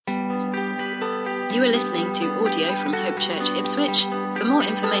You are listening to audio from Hope Church Ipswich. For more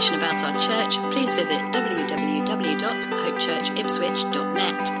information about our church, please visit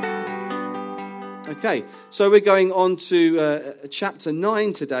www.hopechurchipswich.net. Okay, so we're going on to chapter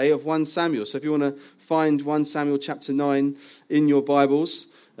 9 today of 1 Samuel. So if you want to find 1 Samuel chapter 9 in your Bibles,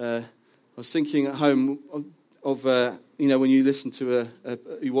 I was thinking at home of when you listen to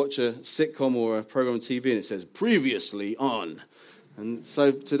you watch a sitcom or a program on TV and it says previously on. And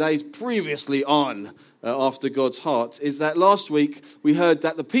so today's previously on after God's heart is that last week we heard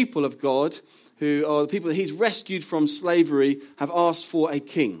that the people of God, who are the people that he's rescued from slavery, have asked for a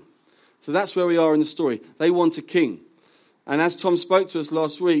king. So that's where we are in the story. They want a king. And as Tom spoke to us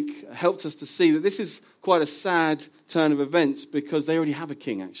last week, helped us to see that this is quite a sad turn of events because they already have a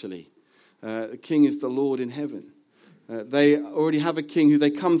king, actually. The king is the Lord in heaven. They already have a king who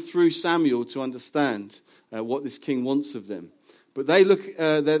they come through Samuel to understand what this king wants of them. But they look.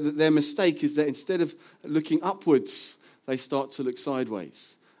 Their mistake is that instead of looking upwards, they start to look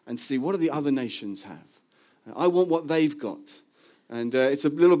sideways and see what do the other nations have. I want what they've got. And it's a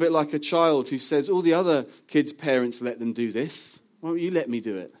little bit like a child who says, all the other kids' parents let them do this. Why don't you let me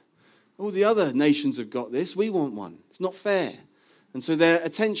do it? All the other nations have got this. We want one. It's not fair. And so their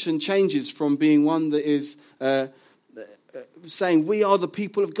attention changes from being one that is saying, we are the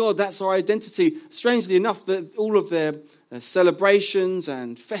people of God. That's our identity. Strangely enough, that all of their celebrations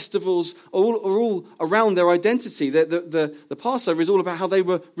and festivals are all around their identity. The Passover is all about how they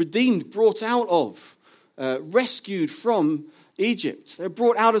were redeemed, brought out of, rescued from Egypt. They're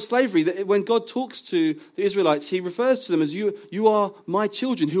brought out of slavery. When God talks to the Israelites, he refers to them as, you are my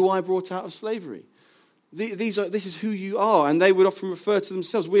children who I brought out of slavery. This is who you are. And they would often refer to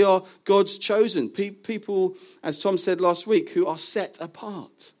themselves. We are God's chosen. People, as Tom said last week, who are set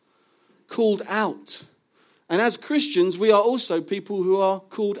apart, called out. And as Christians, we are also people who are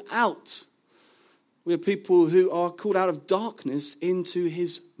called out. We are people who are called out of darkness into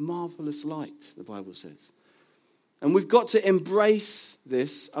his marvelous light, the Bible says. And we've got to embrace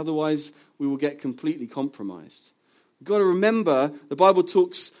this, otherwise we will get completely compromised. We've got to remember, the Bible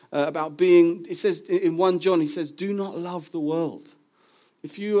talks about being, it says in 1 John, he says, do not love the world.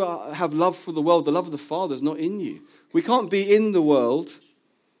 If you have love for the world, the love of the Father is not in you. We can't be in the world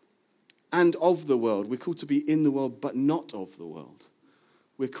and of the world. We're called to be in the world, but not of the world.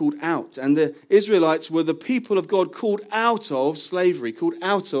 We're called out. And the Israelites were the people of God called out of slavery, called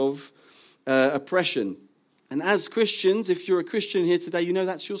out of oppression. And as Christians, if you're a Christian here today, you know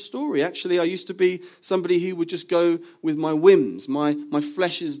that's your story. Actually, I used to be somebody who would just go with my whims, my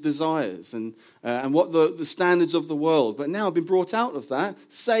flesh's desires, and what the standards of the world. But now I've been brought out of that,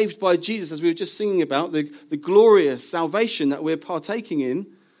 saved by Jesus, as we were just singing about, the glorious salvation that we're partaking in.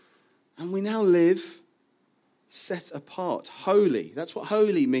 And we now live set apart, holy. That's what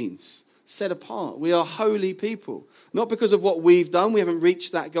holy means. Set apart. We are holy people. Not because of what we've done. We haven't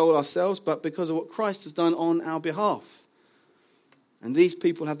reached that goal ourselves, but because of what Christ has done on our behalf. And these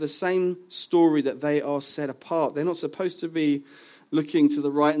people have the same story, that they are set apart. They're not supposed to be looking to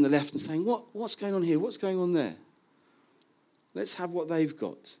the right and the left and saying, what's going on here? What's going on there? Let's have what they've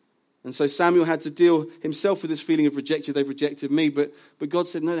got. And so Samuel had to deal himself with this feeling of rejected. They've rejected me. But God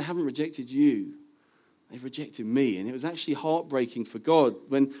said, no, they haven't rejected you. They've rejected me. And it was actually heartbreaking for God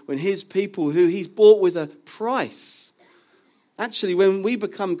when his people, who he's bought with a price. Actually, when we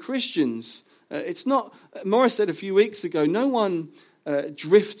become Christians, it's not, Morris said a few weeks ago, no one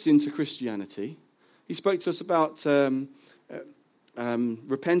drifts into Christianity. He spoke to us about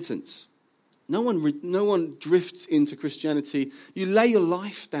repentance. No one drifts into Christianity. You lay your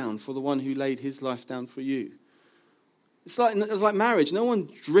life down for the one who laid his life down for you. It's like marriage. No one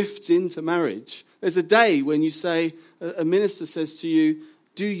drifts into marriage. There's a day when you say, a minister says to you,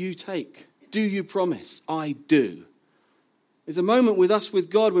 do you take? Do you promise? I do. There's a moment with us,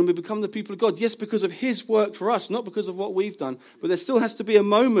 with God, when we become the people of God. Yes, because of his work for us, not because of what we've done. But there still has to be a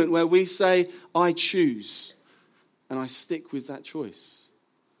moment where we say, I choose. And I stick with that choice.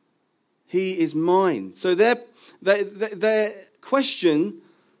 He is mine. So their question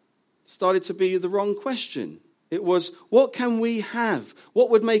started to be the wrong question. It was, what can we have?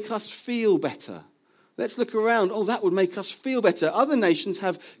 What would make us feel better? Let's look around. Oh, that would make us feel better. Other nations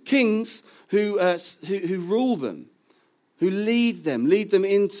have kings who rule them, who lead them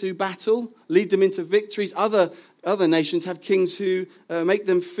into battle, lead them into victories. Other nations have kings who make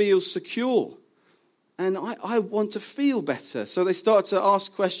them feel secure. And I want to feel better. So they start to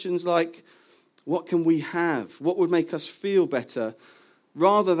ask questions like, what can we have? What would make us feel better?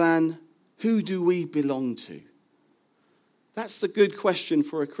 Rather than, who do we belong to? That's the good question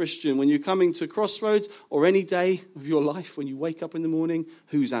for a Christian. When you're coming to Crossroads or any day of your life, when you wake up in the morning,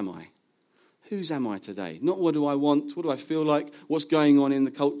 whose am I? whose am I today? Not what do I want, what do I feel like, what's going on in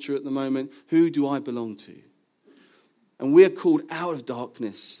the culture at the moment, who do I belong to? And we are called out of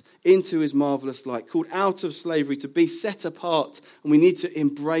darkness into his marvelous light, called out of slavery to be set apart, and we need to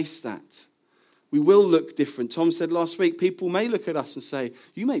embrace that. We will look different. Tom said last week, people may look at us and say,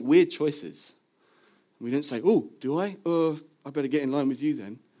 you make weird choices. And we don't say, oh, do I? I better get in line with you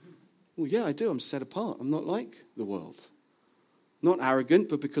then. Well, yeah, I do. I'm set apart. I'm not like the world. Not arrogant,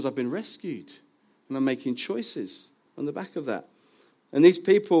 but because I've been rescued. And I'm making choices on the back of that. And these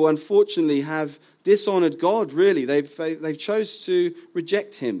people, unfortunately, have dishonored God, really. They've chose to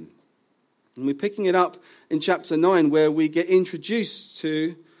reject him. And we're picking it up in chapter 9, where we get introduced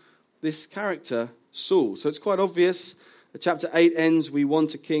to this character, Saul. So it's quite obvious. Chapter 8 ends, we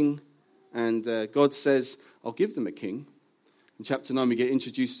want a king. And God says, I'll give them a king. In chapter 9, we get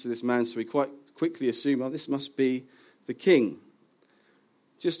introduced to this man, so we quite quickly assume, this must be the king.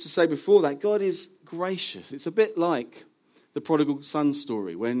 Just to say before that, God is gracious. It's a bit like the prodigal son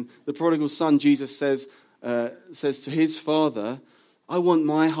story. When the prodigal son, Jesus says to his father, I want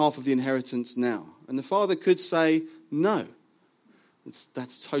my half of the inheritance now. And the father could say, no.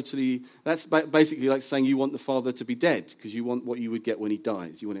 That's basically like saying you want the father to be dead because you want what you would get when he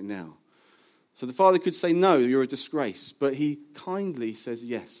dies. You want it now. So the father could say, no, you're a disgrace. But he kindly says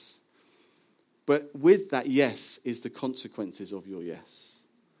yes. But with that yes is the consequences of your yes.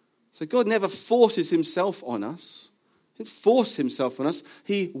 So God never forces himself on us. He doesn't force himself on us.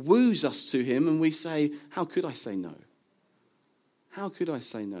 He woos us to him and we say, how could I say no? How could I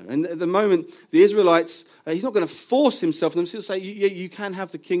say no? And at the moment, the Israelites, he's not going to force himself on them. He'll say, yeah, you can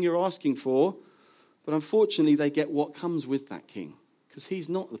have the king you're asking for. But unfortunately, they get what comes with that king. Because he's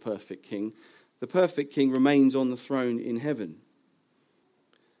not the perfect king. The perfect king remains on the throne in heaven.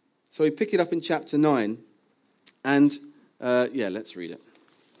 So we pick it up in chapter 9. And, let's read it.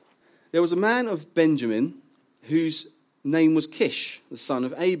 There was a man of Benjamin whose name was Kish, the son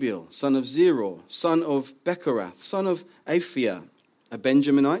of Abiel, son of Zeror, son of Bechorath, son of Aphiah, a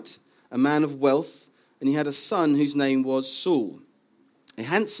Benjaminite, a man of wealth, and he had a son whose name was Saul, a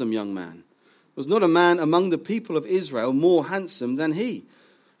handsome young man. There was not a man among the people of Israel more handsome than he.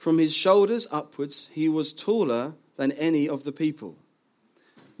 From his shoulders upwards he was taller than any of the people.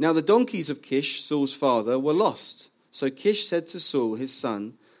 Now the donkeys of Kish, Saul's father, were lost. So Kish said to Saul, his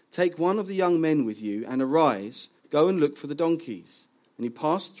son, take one of the young men with you and arise, go and look for the donkeys. And he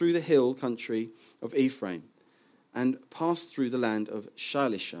passed through the hill country of Ephraim and passed through the land of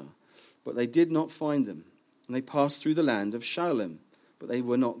Shalisha, but they did not find them. And they passed through the land of Shalem, but they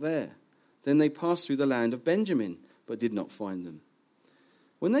were not there. Then they passed through the land of Benjamin, but did not find them.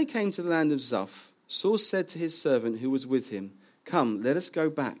 When they came to the land of Zuph, Saul said to his servant who was with him, come, let us go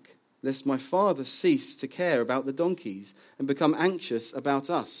back, lest my father cease to care about the donkeys and become anxious about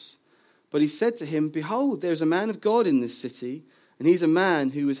us. But he said to him, behold, there is a man of God in this city, and he's a man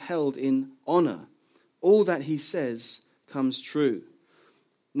who is held in honor. All that he says comes true.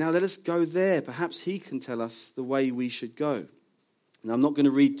 Now let us go there. Perhaps he can tell us the way we should go. Now I'm not going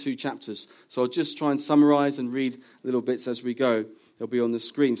to read 2 chapters, so I'll just try and summarize and read little bits as we go. They'll be on the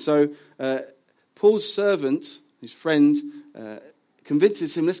screen. So Paul's servant, his friend,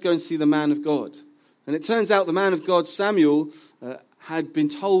 convinces him, let's go and see the man of God. And it turns out the man of God, Samuel, had been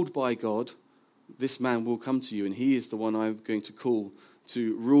told by God, this man will come to you, and he is the one I'm going to call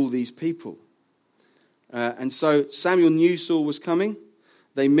to rule these people. And so Samuel knew Saul was coming.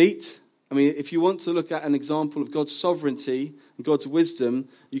 They meet. I mean, if you want to look at an example of God's sovereignty and God's wisdom,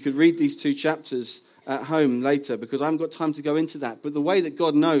 you could read these 2 chapters at home later, because I haven't got time to go into that. But the way that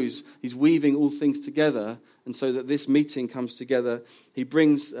God knows, he's weaving all things together, and so that this meeting comes together, he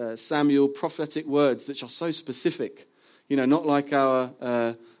brings Samuel prophetic words that are so specific. You know, not like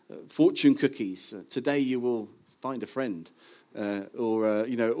our fortune cookies. Today you will find a friend. Or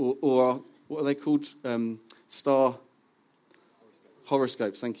what are they called? Star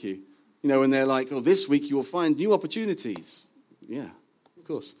horoscopes, thank you. You know, when they're like, this week you will find new opportunities. Yeah, of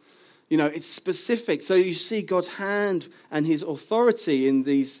course. You know, it's specific. So you see God's hand and his authority in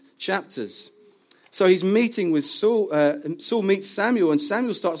these chapters. So he's meeting with Saul. Saul meets Samuel, and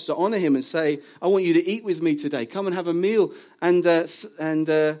Samuel starts to honor him and say, I want you to eat with me today. Come and have a meal. And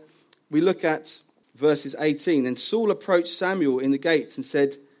we look at verses 18. And Saul approached Samuel in the gate and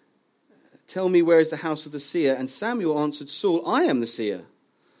said, tell me, where is the house of the seer? And Samuel answered Saul, I am the seer.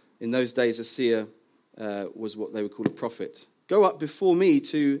 In those days, a seer was what they would call a prophet. Go up before me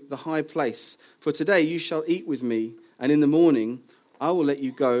to the high place, for today you shall eat with me, and in the morning I will let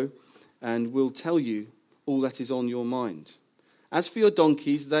you go and will tell you all that is on your mind. As for your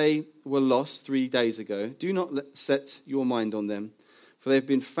donkeys, they were lost 3 days ago. Do not set your mind on them, for they have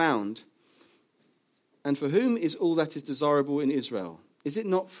been found. And for whom is all that is desirable in Israel? Is it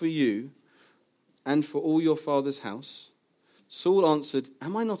not for you and for all your father's house? Saul answered,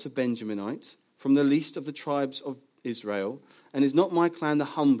 am I not a Benjaminite, from the least of the tribes of Israel? And is not my clan the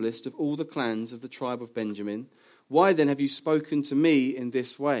humblest of all the clans of the tribe of Benjamin? Why then have you spoken to me in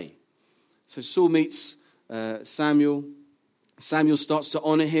this way? So Saul meets Samuel. Samuel starts to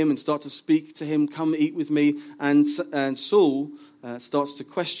honor him and start to speak to him, come eat with me. And Saul starts to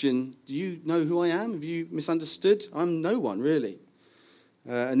question, do you know who I am? Have you misunderstood? I'm no one, really.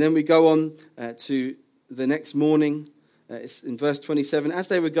 And then we go on to the next morning. It's in verse 27. As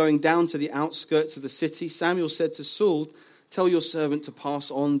they were going down to the outskirts of the city, Samuel said to Saul, tell your servant to pass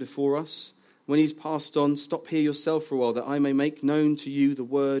on before us. When he's passed on, stop here yourself for a while, that I may make known to you the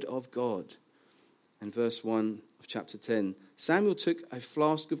word of God. And verse 1 of chapter 10. Samuel took a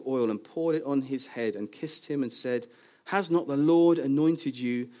flask of oil and poured it on his head and kissed him and said, has not the Lord anointed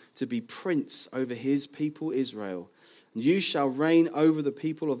you to be prince over his people Israel? And you shall reign over the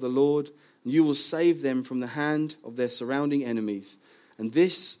people of the Lord, and you will save them from the hand of their surrounding enemies. And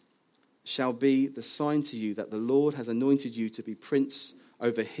this shall be the sign to you that the Lord has anointed you to be prince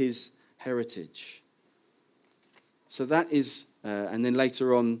over his heritage. So that is, and then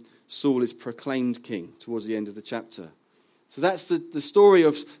later on, Saul is proclaimed king towards the end of the chapter. So that's the story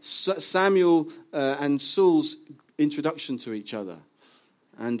of Samuel and Saul's introduction to each other.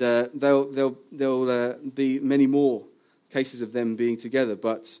 And there'll be many more cases of them being together,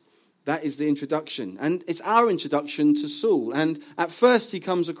 but that is the introduction. And it's our introduction to Saul. And at first he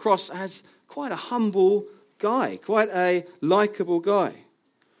comes across as quite a humble guy, quite a likable guy.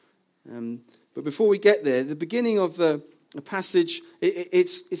 But before we get there, the beginning of the passage,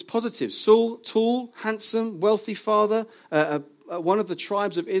 it's positive. Saul, tall, handsome, wealthy father, one of the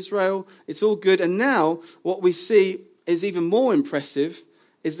tribes of Israel. It's all good. And now what we see is even more impressive,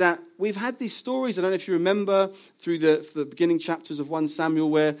 is that we've had these stories, I don't know if you remember, through the beginning chapters of 1 Samuel,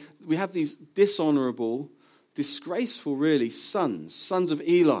 where we have these dishonorable, disgraceful, really, sons of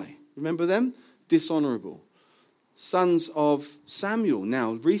Eli. Remember them? Dishonorable. Sons of Samuel,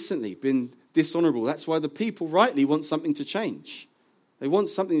 now recently been dishonorable. That's why the people rightly want something to change. They want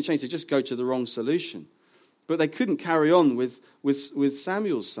something to change. They just go to the wrong solution. But they couldn't carry on with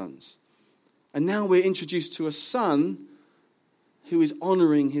Samuel's sons. And now we're introduced to a son who is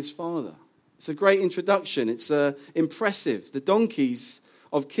honoring his father. It's a great introduction. It's impressive. The donkeys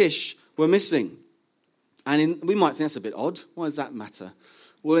of Kish were missing. And we might think that's a bit odd. Why does that matter?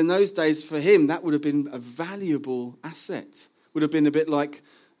 Well, in those days, for him, that would have been a valuable asset. Would have been a bit like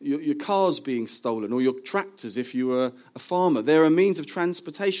your cars being stolen or your tractors if you were a farmer. They're a means of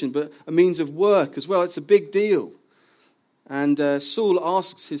transportation, but a means of work as well. It's a big deal. And Kish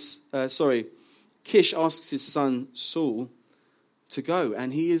asks his son Saul to go,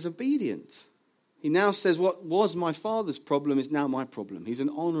 and he is obedient. He now says, what was my father's problem is now my problem. He's an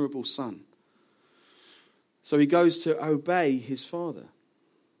honorable son. So he goes to obey his father.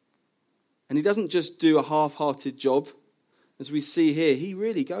 And he doesn't just do a half-hearted job. As we see here, he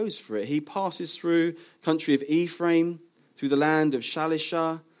really goes for it. He passes through country of Ephraim, through the land of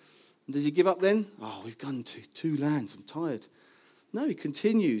Shalishah. And does he give up then? Oh, we've gone to 2 lands, I'm tired. No, he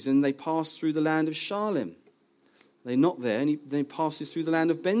continues, and they pass through the land of Shalem. They're not there, and he passes through the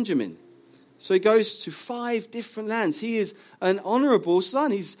land of Benjamin. So he goes to 5 different lands. He is an honorable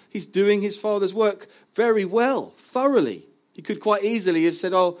son. He's doing his father's work very well, thoroughly. He could quite easily have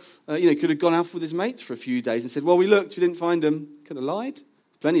said, could have gone out with his mates for a few days and said, well, we looked, we didn't find them. Could have lied. There's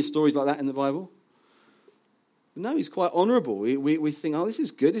plenty of stories like that in the Bible. But no, he's quite honorable. We think, this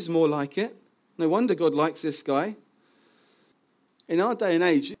is good. This is more like it. No wonder God likes this guy. In our day and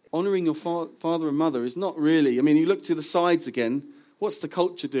age, honouring your father and mother is not really, you look to the sides again, what's the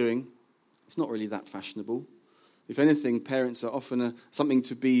culture doing? It's not really that fashionable. If anything, parents are often something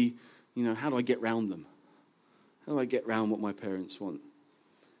to be, how do I get round them? How do I get round what my parents want?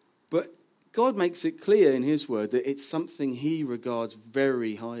 But God makes it clear in his word that it's something he regards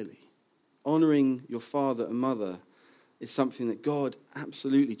very highly. Honouring your father and mother is something that God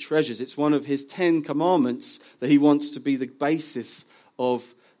absolutely treasures. It's one of his 10 commandments that he wants to be the basis of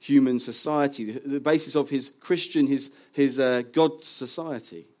human society, the basis of his Christian, his God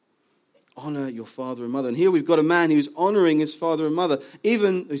society. Honour your father and mother. And here we've got a man who's honouring his father and mother,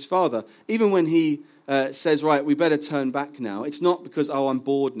 even when he says, right, we better turn back now. It's not because, I'm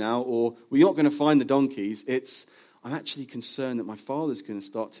bored now, or we're not going to find the donkeys. It's, I'm actually concerned that my father's going to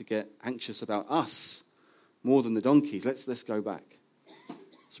start to get anxious about us more than the donkeys. Let's go back.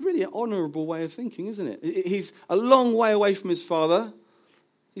 It's really an honourable way of thinking, isn't it? He's a long way away from his father.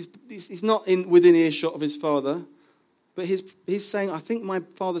 He's not within earshot of his father. But he's saying, I think my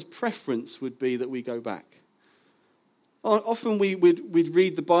Father's preference would be that we go back. Often we'd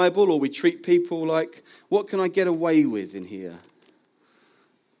read the Bible or we treat people like, what can I get away with in here?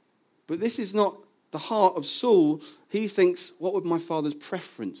 But this is not the heart of Saul. He thinks, what would my Father's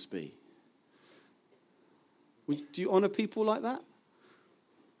preference be? Do you honour people like that?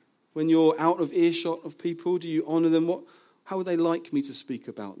 When you're out of earshot of people, do you honour them? How would they like me to speak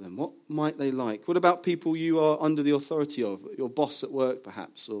about them? What might they like? What about people you are under the authority of? Your boss at work,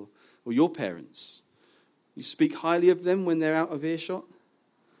 perhaps, or your parents? You speak highly of them when they're out of earshot?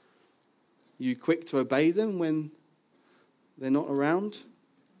 Are you quick to obey them when they're not around?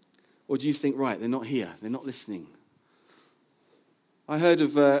 Or do you think, right, they're not here, they're not listening? I heard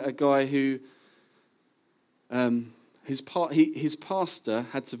of a guy who, his pastor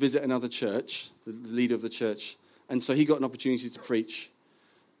had to visit another church, the leader of the church, and so he got an opportunity to preach.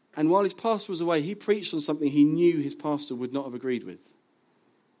 And while his pastor was away, he preached on something he knew his pastor would not have agreed with.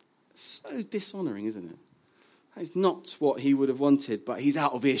 So dishonouring, isn't it? That's not what he would have wanted, but he's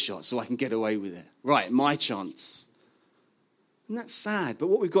out of earshot, so I can get away with it. Right, my chance. And that's sad. But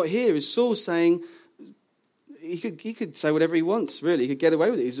what we've got here is Saul saying, he could say whatever he wants, really. He could get away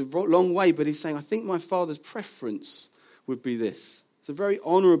with it. He's a long way, but he's saying, I think my Father's preference would be this. It's a very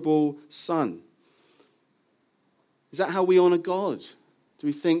honourable son. Is that how we honour God? Do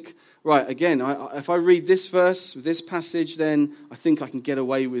we think, right, again, if I read this verse, this passage, then I think I can get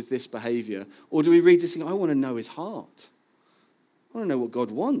away with this behaviour? Or do we read this thing, I want to know his heart. I want to know what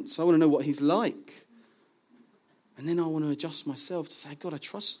God wants. I want to know what he's like. And then I want to adjust myself to say, God, I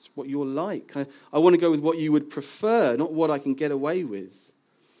trust what you're like. I want to go with what you would prefer, not what I can get away with.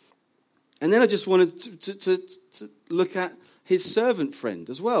 And then I just wanted to look at his servant friend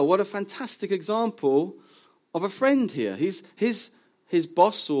as well. What a fantastic example of a friend here. His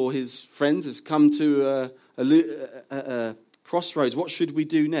boss or his friend has come to a crossroads. What should we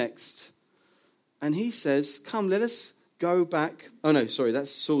do next? And he says, come, let us go back. Oh, no, sorry,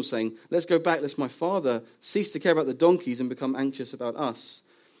 that's Saul saying, let's go back, lest my father cease to care about the donkeys and become anxious about us.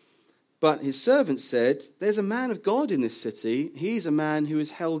 But his servant said, there's a man of God in this city. He's a man who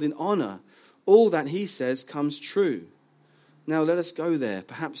is held in honor. All that he says comes true. Now let us go there.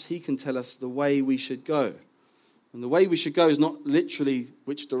 Perhaps he can tell us the way we should go. And the way we should go is not literally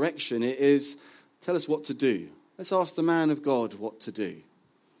which direction. It is, tell us what to do. Let's ask the man of God what to do.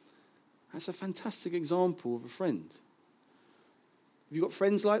 That's a fantastic example of a friend. Have you got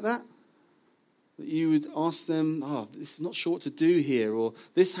friends like that? That you would ask them, this is not sure what to do here, or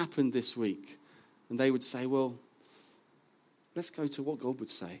this happened this week. And they would say, well, let's go to what God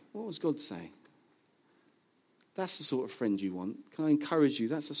would say. What was God saying? That's the sort of friend you want. Can I encourage you?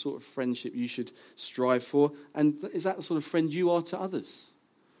 That's the sort of friendship you should strive for. And is that the sort of friend you are to others?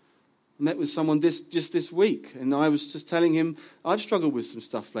 I met with someone just this week, and I was just telling him, I've struggled with some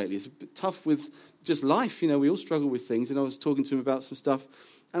stuff lately. It's a bit tough with just life. We all struggle with things. And I was talking to him about some stuff.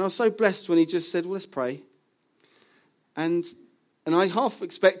 And I was so blessed when he just said, well, let's pray. And I half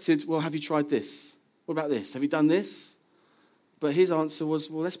expected, well, have you tried this? What about this? Have you done this? But his answer was,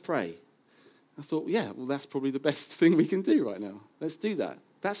 well, let's pray. I thought, yeah, well, that's probably the best thing we can do right now. Let's do that.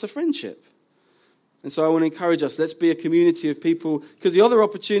 That's a friendship. And so I want to encourage us, let's be a community of people, because the other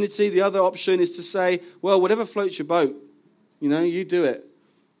option is to say, well, whatever floats your boat, you do it.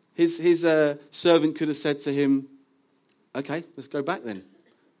 His servant could have said to him, okay, let's go back then,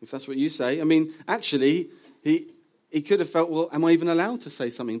 if that's what you say. I mean, actually, he could have felt, well, am I even allowed to say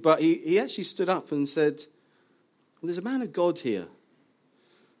something? But he actually stood up and said, well, there's a man of God here.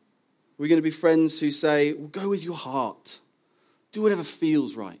 We're going to be friends who say, well, go with your heart. Do whatever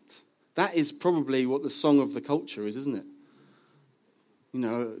feels right. That is probably what the song of the culture is, isn't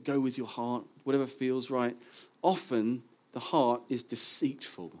it? Go with your heart, whatever feels right. Often, the heart is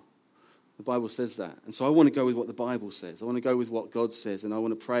deceitful. The Bible says that. And so I want to go with what the Bible says. I want to go with what God says, and I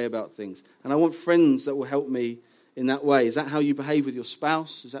want to pray about things. And I want friends that will help me in that way. Is that how you behave with your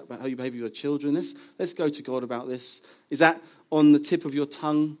spouse? Is that how you behave with your children? Let's go to God about this. Is that on the tip of your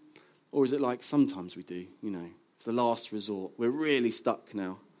tongue? Or is it like sometimes we do, it's the last resort. We're really stuck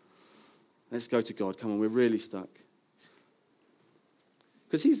now. Let's go to God. Come on, we're really stuck.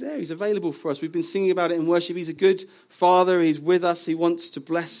 Because he's there. He's available for us. We've been singing about it in worship. He's a good father. He's with us. He wants to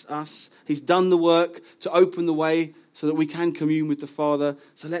bless us. He's done the work to open the way so that we can commune with the Father.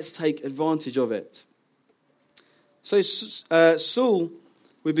 So let's take advantage of it. So Saul,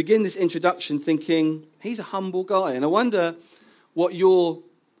 we begin this introduction thinking he's a humble guy. And I wonder what your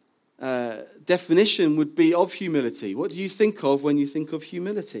definition would be of humility. What do you think of when you think of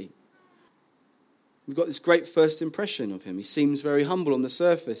humility? We've got this great first impression of him. He seems very humble on the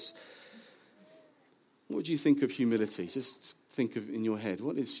surface. What do you think of humility? Just think of in your head,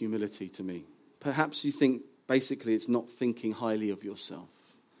 what is humility to me? Perhaps you think basically it's not thinking highly of yourself.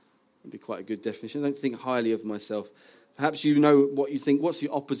 That'd be quite a good definition. I don't think highly of myself. Perhaps you know what you think. What's the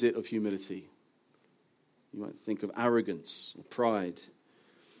opposite of humility? You might think of arrogance or pride.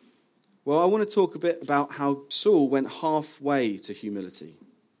 Well, I want to talk a bit about how Saul went halfway to humility.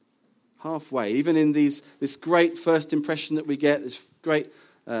 Halfway. Even in this great first impression that we get, this great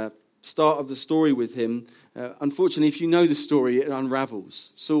start of the story with him, unfortunately, if you know the story, it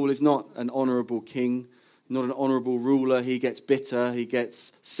unravels. Saul is not an honourable king, not an honourable ruler. He gets bitter, he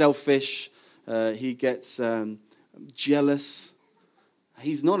gets selfish, he gets jealous.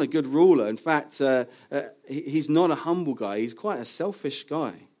 He's not a good ruler. In fact, he's not a humble guy. He's quite a selfish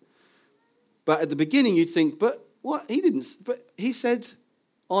guy. But at the beginning, you'd think, but what? He didn't. But he said,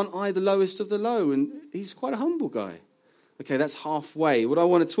 aren't I the lowest of the low? And he's quite a humble guy. Okay, that's halfway. What I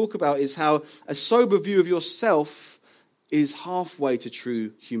want to talk about is how a sober view of yourself is halfway to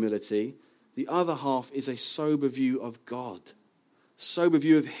true humility. The other half is a sober view of God, sober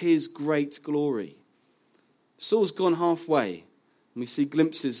view of his great glory. Saul's gone halfway, and we see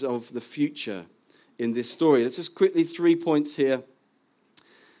glimpses of the future in this story. Let's just quickly 3 points here.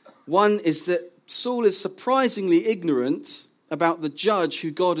 One is that Saul is surprisingly ignorant about the judge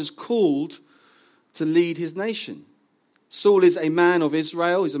who God has called to lead his nation. Saul is a man of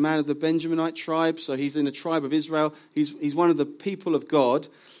Israel. He's a man of the Benjaminite tribe, so he's in the tribe of Israel. He's one of the people of God,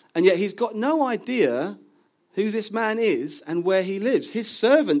 and yet he's got no idea who this man is and where he lives. His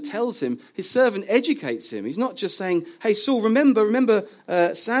servant tells him, his servant educates him. He's not just saying, hey, Saul, remember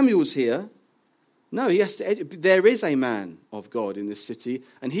Samuel's here. No, he has to there is a man of God in this city,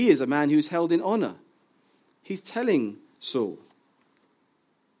 and he is a man who's held in honor. He's telling Saul.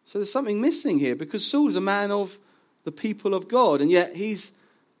 So there's something missing here, because Saul is a man of the people of God, and yet he's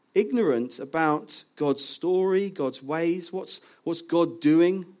ignorant about God's story, God's ways, what's God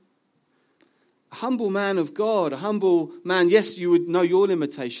doing. A humble man of God, a humble man, yes, you would know your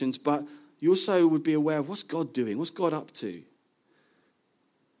limitations, but you also would be aware of what's God doing, what's God up to.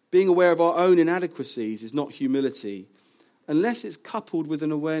 Being aware of our own inadequacies is not humility, unless it's coupled with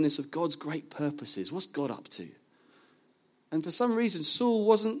an awareness of God's great purposes. What's God up to? And for some reason, Saul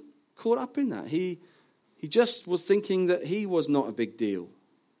wasn't caught up in that. He just was thinking that he was not a big deal.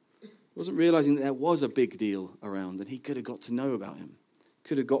 He wasn't realizing that there was a big deal around, and he could have got to know about him,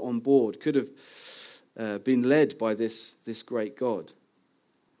 could have got on board, could have been led by this great God.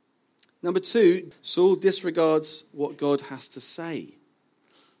 Number 2, Saul disregards what God has to say.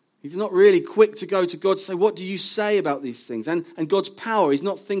 He's not really quick to go to God to say, what do you say about these things? And God's power. He's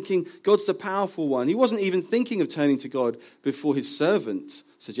not thinking God's the powerful one. He wasn't even thinking of turning to God before his servant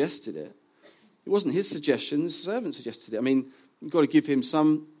suggested it. It wasn't his suggestion, the servant suggested it. I mean, you've got to give him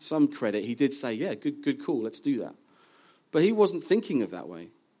some credit. He did say, yeah, good call, let's do that. But he wasn't thinking of that way.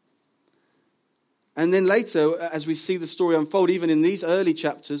 And then later, as we see the story unfold, even in these early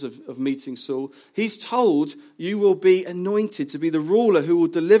chapters of meeting Saul, he's told, you will be anointed to be the ruler who will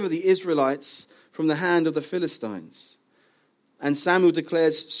deliver the Israelites from the hand of the Philistines. And Samuel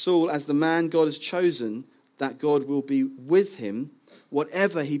declares Saul as the man God has chosen, that God will be with him,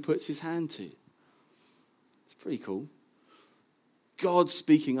 whatever he puts his hand to. It's pretty cool. God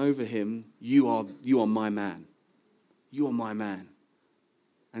speaking over him, you are my man. You are my man.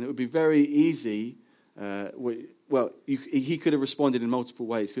 And it would be very easy, he could have responded in multiple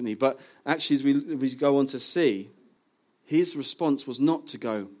ways, couldn't he? But actually, as we go on to see, his response was not to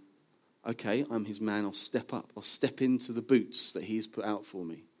go, okay, I'm his man, I'll step up. I'll step into the boots that he's put out for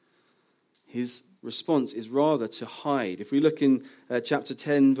me. His response is rather to hide. If we look in chapter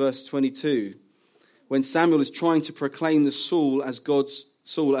 10, verse 22, when Samuel is trying to proclaim the Saul as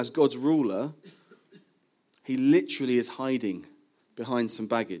God's ruler, he literally is hiding behind some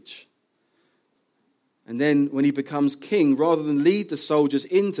baggage. And then when he becomes king, rather than lead the soldiers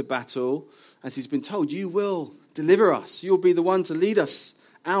into battle, as he's been told, you will deliver us. You'll be the one to lead us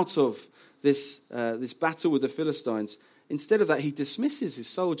out of this battle with the Philistines. Instead of that, he dismisses his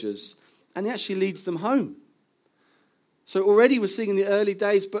soldiers and he actually leads them home. So already we're seeing in the early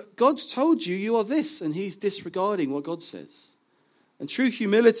days, but God's told you, you are this, and he's disregarding what God says. And true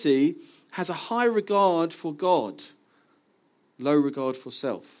humility has a high regard for God, low regard for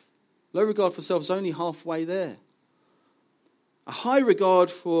self. Low regard for self is only halfway there. A high regard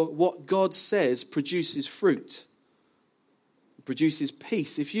for what God says produces fruit, produces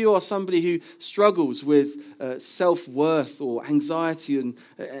peace. If you are somebody who struggles with self-worth or anxiety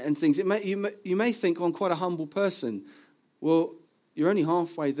and things, you may think, I'm quite a humble person. Well, you're only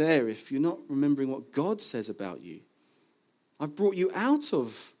halfway there if you're not remembering what God says about you. I've brought you out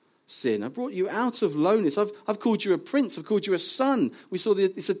of sin. I brought you out of loneliness. I've called you a prince. I've called you a son. We saw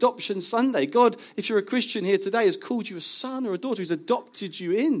this Adoption Sunday. God, if you're a Christian here today, has called you a son or a daughter. He's adopted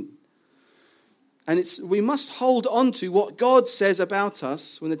you in. And we must hold on to what God says about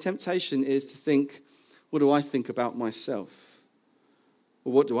us when the temptation is to think, what do I think about myself?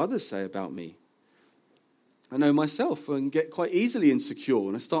 Or what do others say about me? I know myself and get quite easily insecure,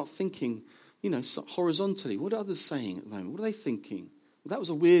 and I start thinking, horizontally, what are others saying at the moment? What are they thinking? Well, that was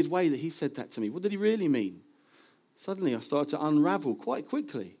a weird way that he said that to me. What did he really mean? Suddenly I started to unravel quite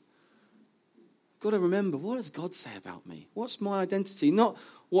quickly. I've got to remember, what does God say about me? What's my identity? Not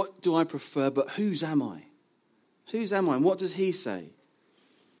what do I prefer, but whose am I? Whose am I, and what does he say?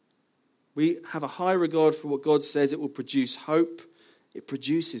 We have a high regard for what God says. It will produce hope. It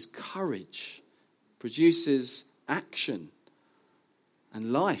produces courage. Produces action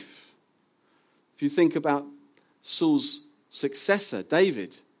and life. If you think about Saul's successor,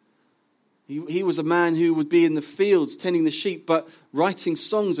 David, he was a man who would be in the fields tending the sheep, but writing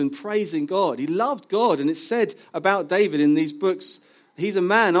songs and praising God. He loved God, and it's said about David in these books, he's a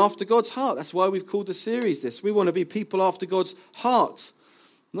man after God's heart. That's why we've called the series this. We want to be people after God's heart,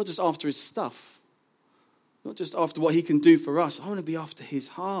 not just after his stuff, not just after what he can do for us. I want to be after his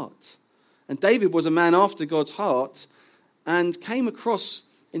heart. And David was a man after God's heart and came across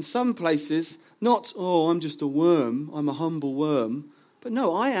in some places not, I'm just a worm, I'm a humble worm, but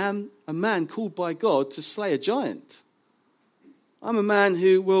no, I am a man called by God to slay a giant. I'm a man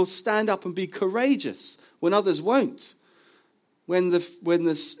who will stand up and be courageous when others won't. When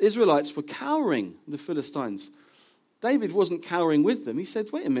the Israelites were cowering the Philistines, David wasn't cowering with them. He said,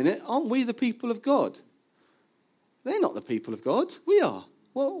 wait a minute, aren't we the people of God? They're not the people of God, we are.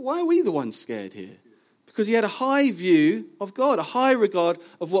 Well, why are we the ones scared here? Because he had a high view of God, a high regard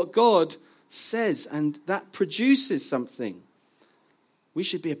of what God says, and that produces something. We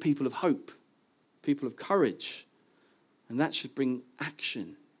should be a people of hope, people of courage, and that should bring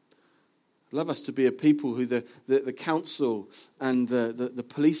action. I'd love us to be a people who the council and the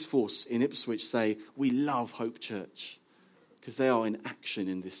police force in Ipswich say, we love Hope Church, because they are in action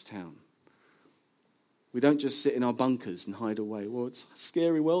in this town. We don't just sit in our bunkers and hide away. Well, it's a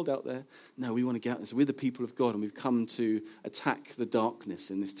scary world out there. No, we want to get out there. So we're the people of God, and we've come to attack the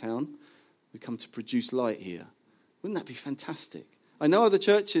darkness in this town. We've come to produce light here. Wouldn't that be fantastic? I know other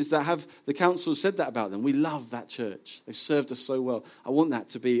churches that have, the council said that about them. We love that church. They've served us so well. I want that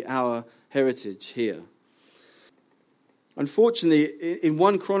to be our heritage here. Unfortunately, in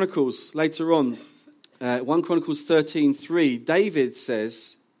 1 Chronicles, later on, 1 Chronicles 13:3, David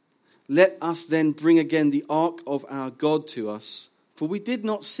says, let us then bring again the ark of our God to us, for we did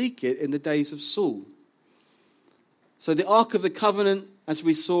not seek it in the days of Saul. So the Ark of the Covenant, as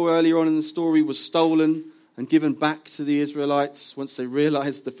we saw earlier on in the story, was stolen and given back to the Israelites once they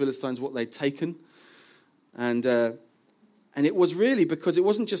realized the Philistines what they'd taken. And it was really because it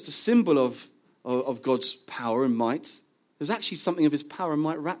wasn't just a symbol of God's power and might. There was actually something of his power and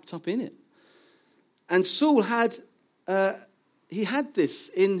might wrapped up in it. And Saul had this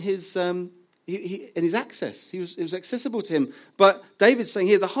in his access. It was accessible to him. But David's saying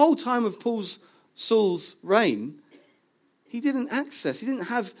here, the whole time of Saul's reign, he didn't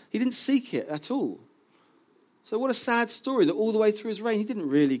seek it at all. So what a sad story that all the way through his reign, he didn't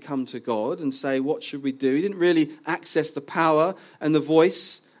really come to God and say, what should we do? He didn't really access the power and the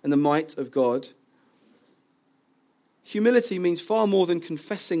voice and the might of God. Humility means far more than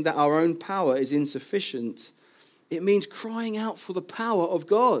confessing that our own power is insufficient. It means crying out for the power of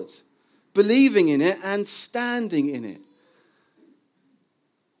God, believing in it and standing in it,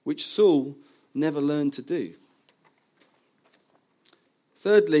 which Saul never learned to do.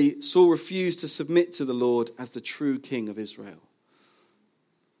 Thirdly, Saul refused to submit to the Lord as the true king of Israel.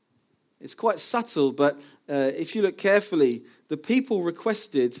 It's quite subtle, but if you look carefully, the people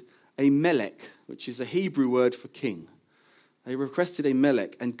requested a melech, which is a Hebrew word for king. They requested a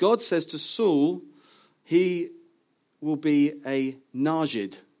melech. And God says to Saul, he will be a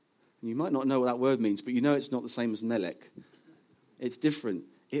Najid. And you might not know what that word means, but you know it's not the same as melech. It's different.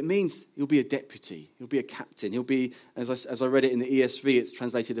 It means he'll be a deputy. He'll be a captain. He'll be, as I read it in the ESV, it's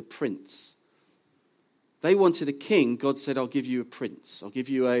translated a prince. They wanted a king. God said, I'll give you a prince. I'll give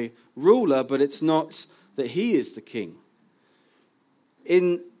you a ruler, but it's not that he is the king.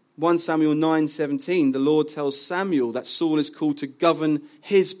 In 1 Samuel 9:17, the Lord tells Samuel that Saul is called to govern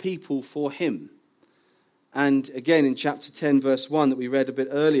his people for him. And again, in chapter 10, verse 1 that we read a bit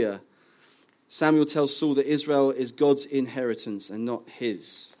earlier, Samuel tells Saul that Israel is God's inheritance and not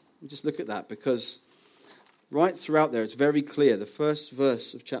his. We just look at that because right throughout there, it's very clear. The first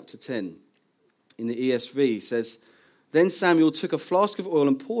verse of chapter 10 in the ESV says, Then Samuel took a flask of oil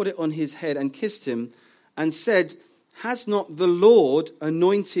and poured it on his head and kissed him and said, "Has not the Lord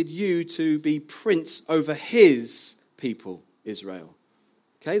anointed you to be prince over his people, Israel?"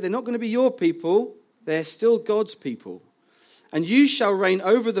 Okay, they're not going to be your people. They're still God's people. "And you shall reign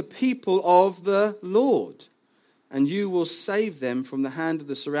over the people of the Lord, and you will save them from the hand of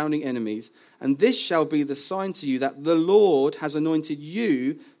the surrounding enemies. And this shall be the sign to you that the Lord has anointed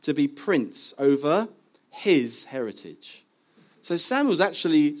you to be prince over his heritage." So Saul is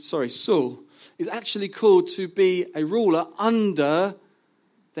actually called to be a ruler under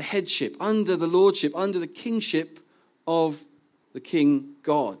the headship, under the lordship, under the kingship of the King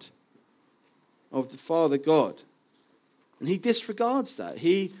God, of the Father God. And he disregards that.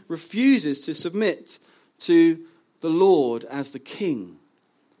 He refuses to submit to the Lord as the King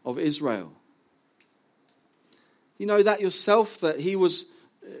of Israel. You know that yourself, that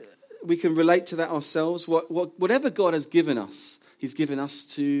we can relate to that ourselves. Whatever God has given us, he's given us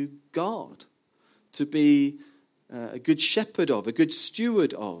to God, to be a good shepherd of, a good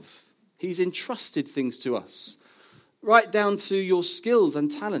steward of. He's entrusted things to us. Right down to your skills and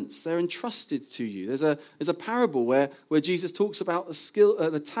talents, they're entrusted to you. There's a parable where Jesus talks about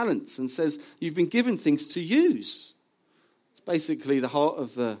the talents and says you've been given things to use. It's basically the heart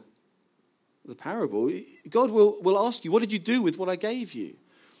of the parable. God will ask you, what did you do with what I gave you?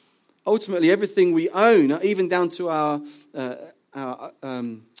 Ultimately, everything we own, even down to our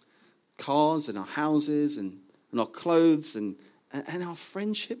cars and our houses and our clothes and our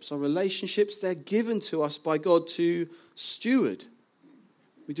friendships, our relationships, they're given to us by God to steward.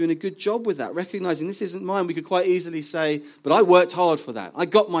 We're doing a good job with that, recognizing this isn't mine. We could quite easily say, but I worked hard for that. I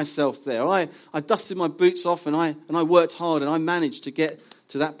got myself there. I dusted my boots off and I worked hard and I managed to get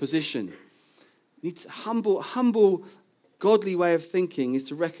to that position. It's humble, godly way of thinking is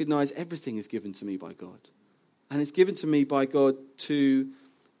to recognize everything is given to me by God. And it's given to me by God to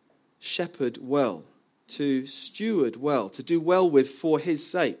shepherd well, to steward well, to do well with for his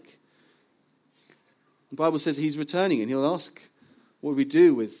sake. The Bible says he's returning and he'll ask, what do we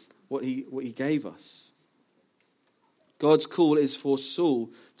do with what he gave us? God's call is for Saul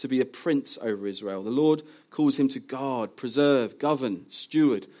to be a prince over Israel. The Lord calls him to guard, preserve, govern,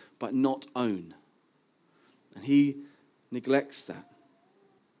 steward, but not own. And he neglects that.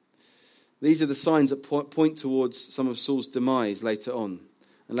 These are the signs that point towards some of Saul's demise later on.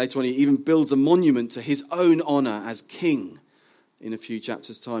 And later on, he even builds a monument to his own honor as king. In a few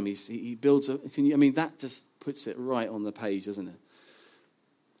chapters' time, he builds that just puts it right on the page, doesn't it?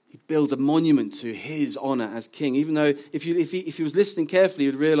 He builds a monument to his honor as king. Even though, if he was listening carefully, he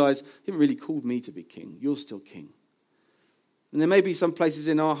would realize he haven't really called me to be king. You're still king. And there may be some places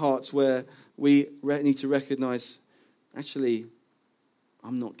in our hearts where we need to recognize, actually,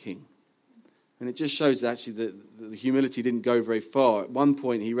 I'm not king. And it just shows that actually the humility didn't go very far. At one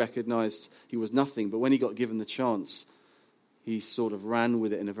point he recognized he was nothing, but when he got given the chance, he sort of ran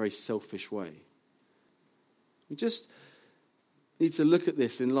with it in a very selfish way. We just need to look at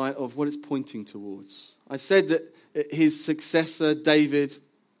this in light of what it's pointing towards. I said that his successor, David,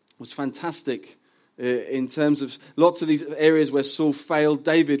 was fantastic in terms of lots of these areas where Saul failed.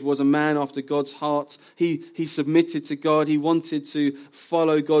 David was a man after God's heart. He submitted to God. He wanted to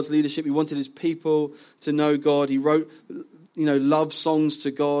follow God's leadership. He wanted his people to know God. He wrote, love songs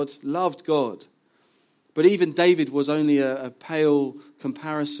to God, loved God. But even David was only a pale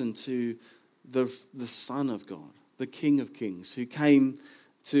comparison to the Son of God, the King of Kings, who came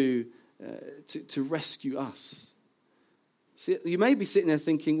to rescue us. See, you may be sitting there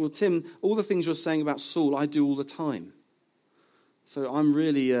thinking, well, Tim, all the things you're saying about Saul, I do all the time. So I'm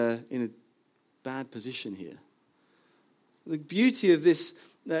really in a bad position here. The beauty of this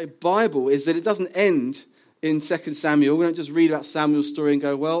Bible is that it doesn't end in 2 Samuel. We don't just read about Samuel's story and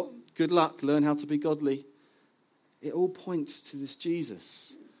go, well, good luck, learn how to be godly. It all points to this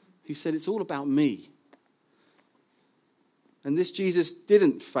Jesus who said, it's all about me. And this Jesus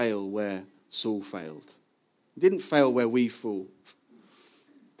didn't fail where Saul failed. Didn't fail where we fall.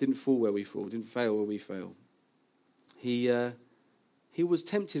 Didn't fall where we fall. Didn't fail where we fail. He was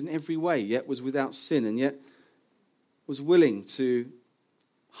tempted in every way, yet was without sin, and yet was willing to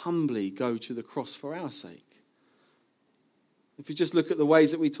humbly go to the cross for our sake. If you just look at the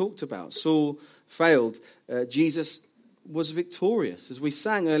ways that we talked about, Saul failed. Jesus was victorious. As we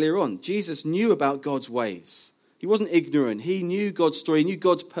sang earlier on, Jesus knew about God's ways. He wasn't ignorant. He knew God's story. He knew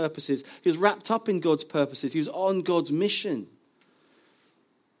God's purposes. He was wrapped up in God's purposes. He was on God's mission.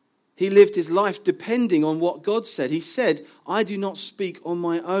 He lived his life depending on what God said. He said, I do not speak on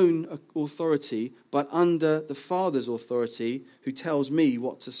my own authority, but under the Father's authority who tells me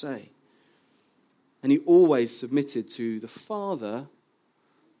what to say. And he always submitted to the Father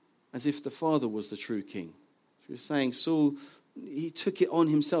as if the Father was the true king. He was saying Saul, he took it on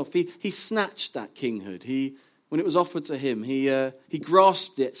himself. He snatched that kinghood. When it was offered to him, he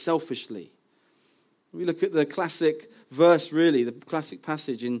grasped it selfishly. We look at the classic verse, really, the classic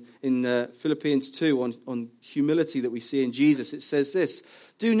passage in Philippians 2 on humility that we see in Jesus. It says this: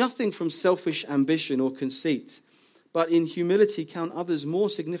 "Do nothing from selfish ambition or conceit, but in humility count others more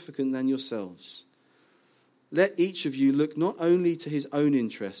significant than yourselves. Let each of you look not only to his own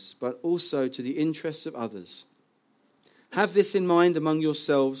interests, but also to the interests of others. Have this in mind among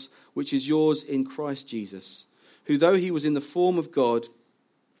yourselves, which is yours in Christ Jesus, who, though he was in the form of God,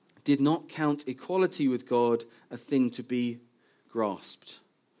 did not count equality with God a thing to be grasped."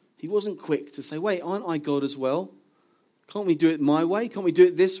 He wasn't quick to say, wait, aren't I God as well? Can't we do it my way? Can't we do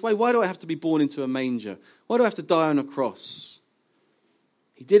it this way? Why do I have to be born into a manger? Why do I have to die on a cross?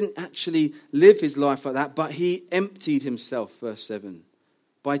 He didn't actually live his life like that, but he emptied himself, verse 7,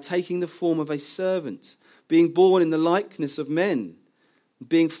 by taking the form of a servant, being born in the likeness of men,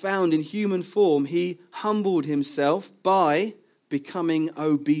 being found in human form. He humbled himself by becoming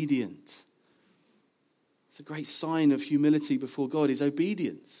obedient. It's a great sign of humility before God, is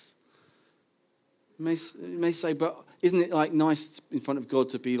obedience. You may say, but isn't it like nice in front of God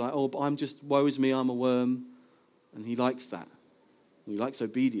to be like, oh, but woe is me, I'm a worm. And he likes that. He likes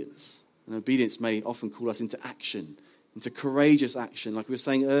obedience. And obedience may often call us into action, into courageous action. Like we were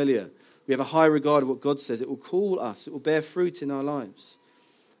saying earlier, we have a high regard of what God says. It will call us. It will bear fruit in our lives.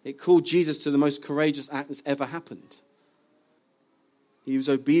 It called Jesus to the most courageous act that's ever happened. He was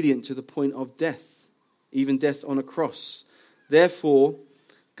obedient to the point of death, even death on a cross. Therefore,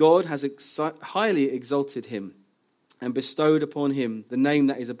 God has highly exalted him and bestowed upon him the name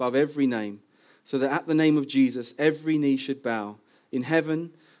that is above every name, so that at the name of Jesus every knee should bow, in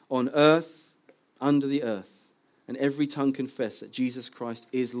heaven, on earth, under the earth, and every tongue confess that Jesus Christ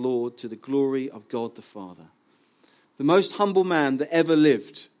is Lord, to the glory of God the Father. The most humble man that ever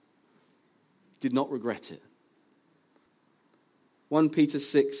lived did not regret it. 1 Peter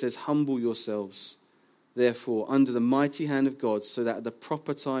 6 says, "Humble yourselves, therefore, under the mighty hand of God, so that at the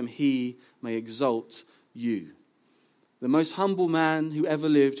proper time he may exalt you." The most humble man who ever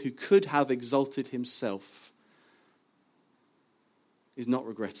lived, who could have exalted himself, is not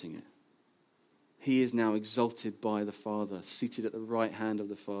regretting it. He is now exalted by the Father, seated at the right hand of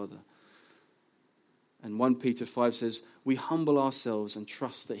the Father. And 1 Peter 5 says, we humble ourselves and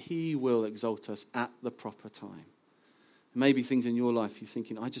trust that he will exalt us at the proper time. Maybe things in your life you're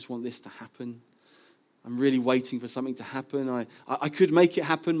thinking, I just want this to happen. I'm really waiting for something to happen. I could make it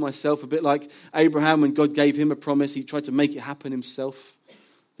happen myself, a bit like Abraham when God gave him a promise. He tried to make it happen himself,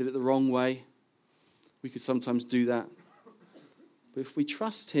 did it the wrong way. We could sometimes do that. But if we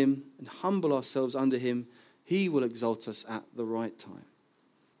trust him and humble ourselves under him, he will exalt us at the right time.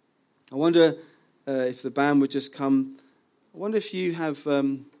 I wonder if the band would just come. I wonder if you have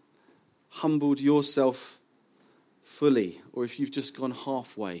humbled yourself fully, or if you've just gone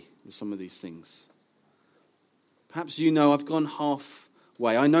halfway with some of these things. Perhaps you know I've gone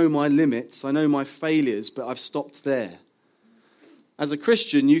halfway. I know my limits, I know my failures, but I've stopped there. As a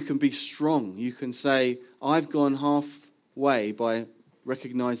Christian, you can be strong. You can say, I've gone halfway by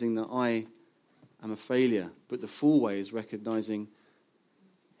recognizing that I am a failure. But the full way is recognizing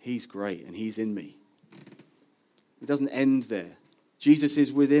he's great and he's in me. It doesn't end there. Jesus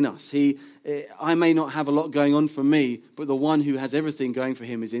is within us. I may not have a lot going on for me, but the one who has everything going for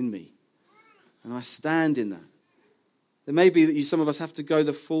him is in me. And I stand in that. There may be that some of us have to go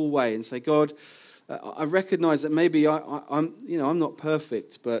the full way and say, God, I recognize that maybe I'm not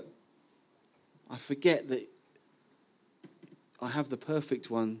perfect, but I forget that I have the perfect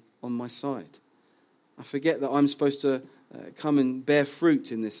one on my side. I forget that I'm supposed to come and bear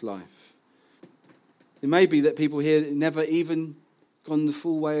fruit in this life. It may be that people here never even gone the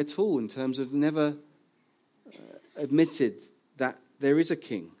full way at all, in terms of never admitted that there is a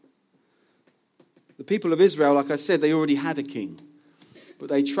king. The people of Israel, like I said, they already had a king, but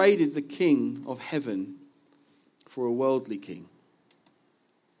they traded the king of heaven for a worldly king.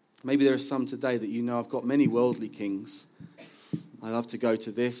 Maybe there are some today that you know, I've got many worldly kings. I love to go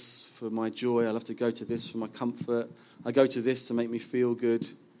to this for my joy. I love to go to this for my comfort. I go to this to make me feel good.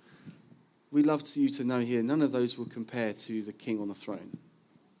 We'd love you to know here, none of those will compare to the king on the throne.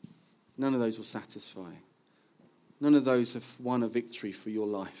 None of those will satisfy. None of those have won a victory for your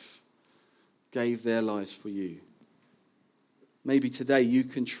life, gave their lives for you. Maybe today you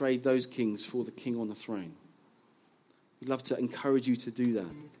can trade those kings for the king on the throne. We'd love to encourage you to do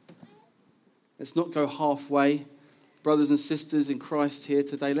that. Let's not go halfway. Brothers and sisters in Christ here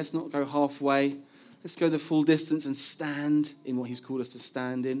today, let's not go halfway. Let's go the full distance and stand in what he's called us to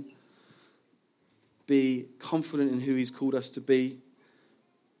stand in. Be confident in who he's called us to be.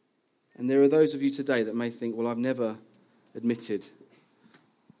 And there are those of you today that may think, well, I've never admitted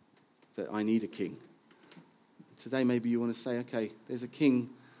that I need a king. Today maybe you want to say, okay, there's a king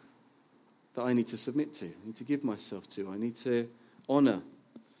that I need to submit to. I need to give myself to. I need to honour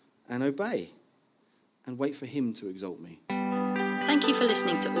and obey and wait for him to exalt me. Thank you for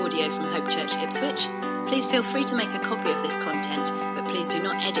listening to audio from Hope Church Ipswich. Please feel free to make a copy of this content, but please do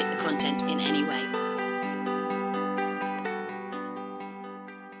not edit the content in any way.